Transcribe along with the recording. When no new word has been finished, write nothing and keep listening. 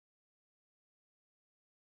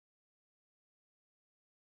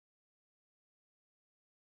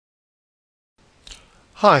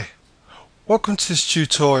Hi, welcome to this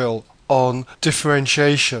tutorial on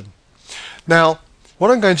differentiation. Now,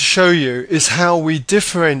 what I'm going to show you is how we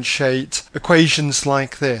differentiate equations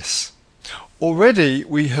like this. Already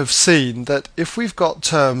we have seen that if we've got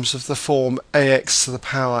terms of the form ax to the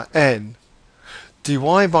power n, dy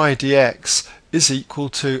by dx is equal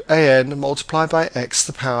to an multiplied by x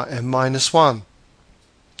to the power n minus 1.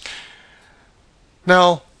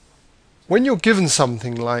 Now, when you're given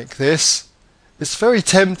something like this, it's very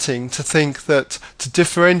tempting to think that to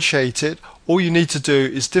differentiate it, all you need to do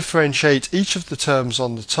is differentiate each of the terms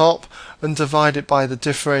on the top and divide it by the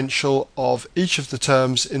differential of each of the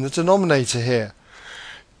terms in the denominator here,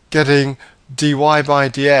 getting dy by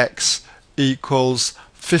dx equals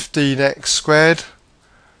 15x squared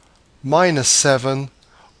minus 7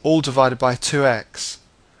 all divided by 2x.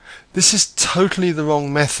 This is totally the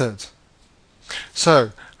wrong method.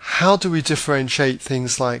 So, how do we differentiate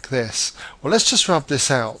things like this? Well, let's just rub this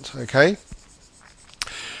out, okay?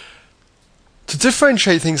 To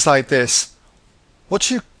differentiate things like this, what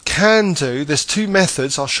you can do, there's two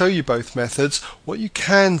methods, I'll show you both methods. What you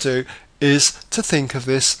can do is to think of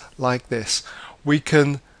this like this. We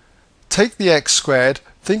can take the x squared,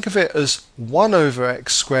 think of it as 1 over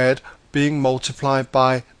x squared being multiplied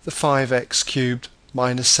by the 5x cubed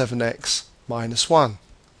minus 7x minus 1.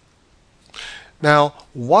 Now,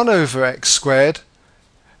 1 over x squared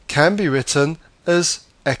can be written as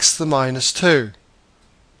x to the minus 2.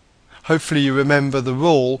 Hopefully you remember the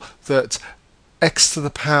rule that x to the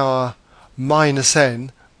power minus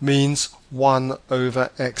n means 1 over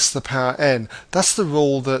x to the power n. That's the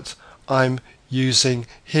rule that I'm using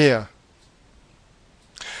here.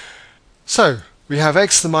 So, we have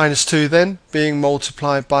x to the minus 2 then being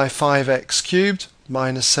multiplied by 5x cubed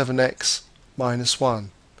minus 7x minus 1.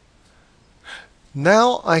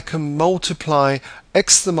 Now I can multiply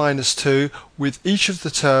x to the minus 2 with each of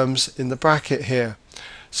the terms in the bracket here.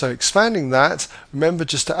 So expanding that, remember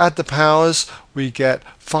just to add the powers, we get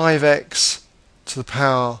 5x to the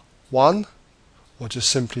power 1, or just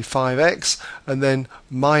simply 5x, and then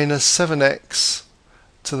minus 7x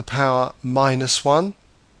to the power minus 1,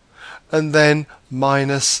 and then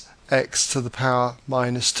minus x to the power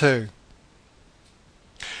minus 2.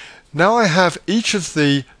 Now I have each of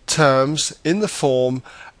the terms in the form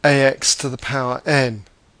ax to the power n.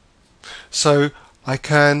 So I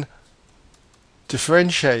can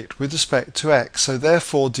differentiate with respect to x. So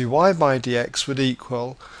therefore dy by dx would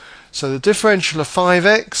equal, so the differential of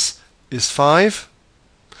 5x is 5.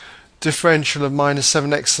 Differential of minus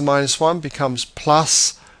 7x to the minus 1 becomes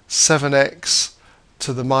plus 7x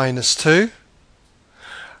to the minus 2.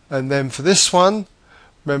 And then for this one,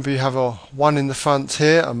 remember you have a 1 in the front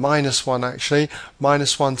here, a minus 1 actually.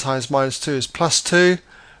 Minus 1 times minus 2 is plus 2.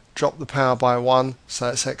 Drop the power by 1, so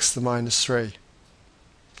that's x to the minus 3.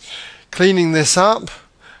 Cleaning this up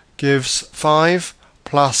gives 5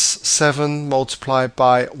 plus 7 multiplied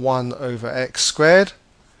by 1 over x squared,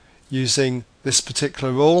 using this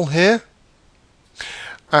particular rule here.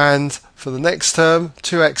 And for the next term,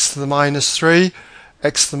 2x to the minus 3.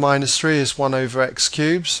 X to the minus 3 is 1 over x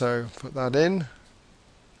cubed, so put that in.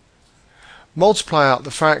 Multiply out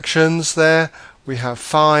the fractions there, we have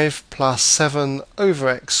 5 plus 7 over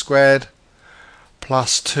x squared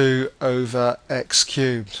plus 2 over x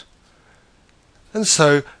cubed. And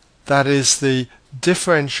so that is the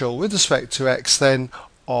differential with respect to x then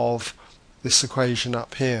of this equation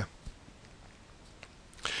up here.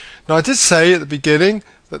 Now I did say at the beginning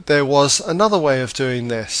that there was another way of doing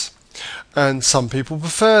this, and some people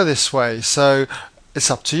prefer this way, so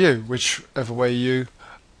it's up to you whichever way you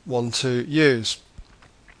want to use.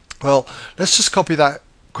 Well, let's just copy that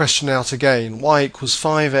question out again. Y equals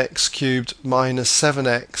 5x cubed minus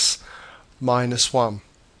 7x minus 1.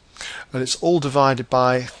 And it's all divided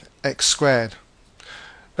by x squared.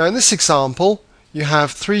 Now in this example, you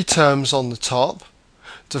have 3 terms on the top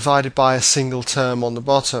divided by a single term on the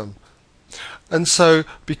bottom. And so,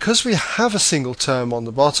 because we have a single term on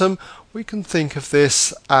the bottom, we can think of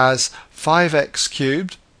this as 5x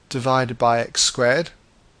cubed divided by x squared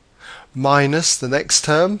minus the next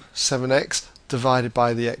term, 7x, divided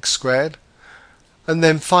by the x squared, and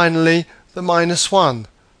then finally the minus 1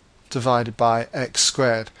 divided by x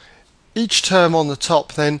squared. Each term on the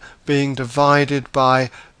top then being divided by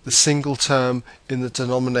the single term in the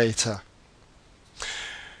denominator.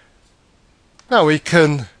 Now we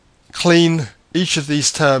can clean each of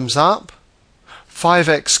these terms up.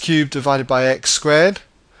 5x cubed divided by x squared,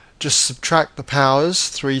 just subtract the powers,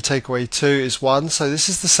 3 take away 2 is 1, so this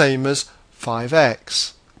is the same as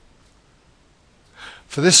 5x.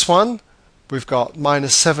 For this one, we've got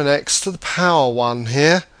minus 7x to the power 1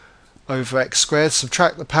 here, over x squared,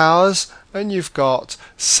 subtract the powers, and you've got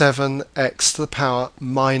 7x to the power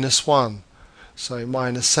minus 1. So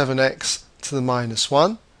minus 7x to the minus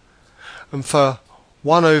 1. And for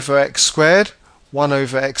 1 over x squared, 1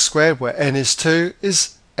 over x squared, where n is 2,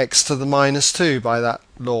 is x to the minus 2 by that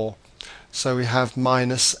law. So we have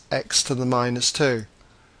minus x to the minus 2.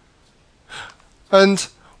 And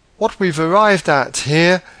what we've arrived at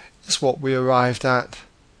here is what we arrived at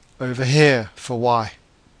over here for y.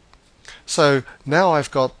 So now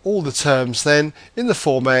I've got all the terms then in the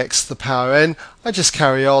form x to the power n. I just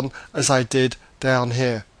carry on as I did down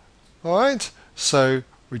here. Alright, so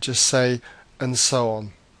we just say and so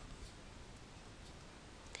on.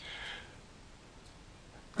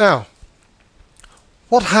 Now,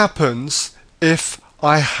 what happens if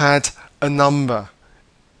I had a number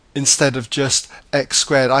instead of just x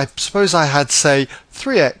squared? I suppose I had, say,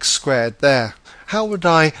 3x squared there. How would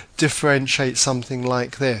I differentiate something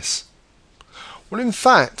like this? Well, in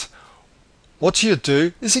fact, what you'd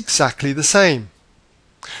do is exactly the same.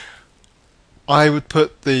 I would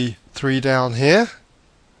put the 3 down here,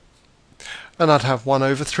 and I'd have 1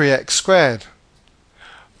 over 3x squared.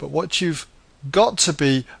 But what you've got to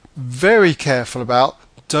be very careful about,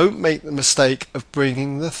 don't make the mistake of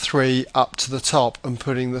bringing the 3 up to the top and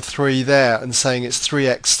putting the 3 there and saying it's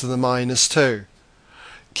 3x to the minus 2.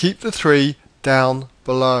 Keep the 3 down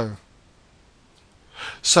below.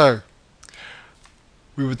 So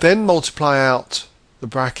we would then multiply out the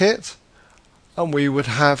bracket, and we would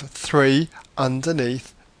have 3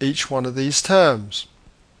 underneath each one of these terms.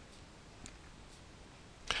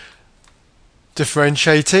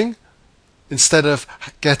 Differentiating, instead of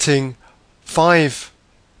getting 5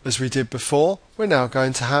 as we did before, we're now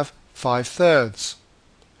going to have 5/3.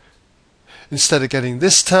 Instead of getting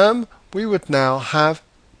this term, we would now have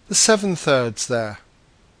the 7/3 there.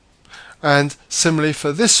 And similarly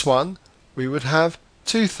for this one, we would have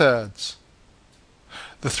 2/3.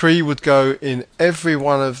 The 3 would go in every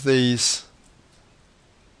one of these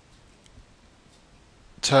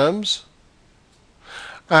terms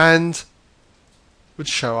and would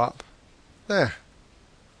show up there.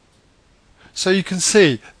 So you can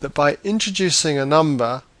see that by introducing a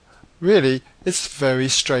number, really it's very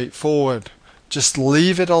straightforward. Just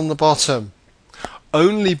leave it on the bottom.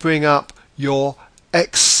 Only bring up your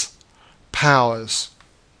x powers.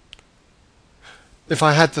 If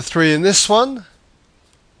I had the 3 in this one,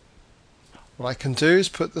 what I can do is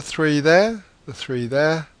put the 3 there, the 3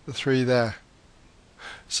 there, the 3 there.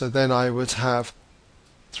 So then I would have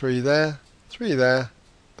 3 there, 3 there,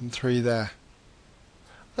 and 3 there.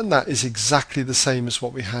 And that is exactly the same as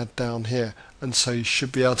what we had down here. And so you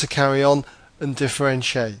should be able to carry on and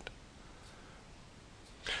differentiate.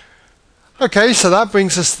 Okay, so that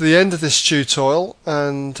brings us to the end of this tutorial,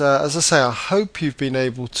 and as I say, I hope you've been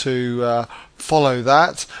able to follow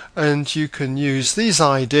that, and you can use these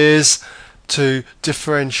ideas to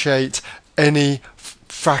differentiate any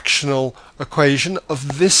fractional equation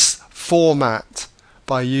of this format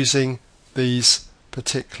by using these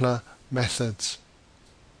particular methods.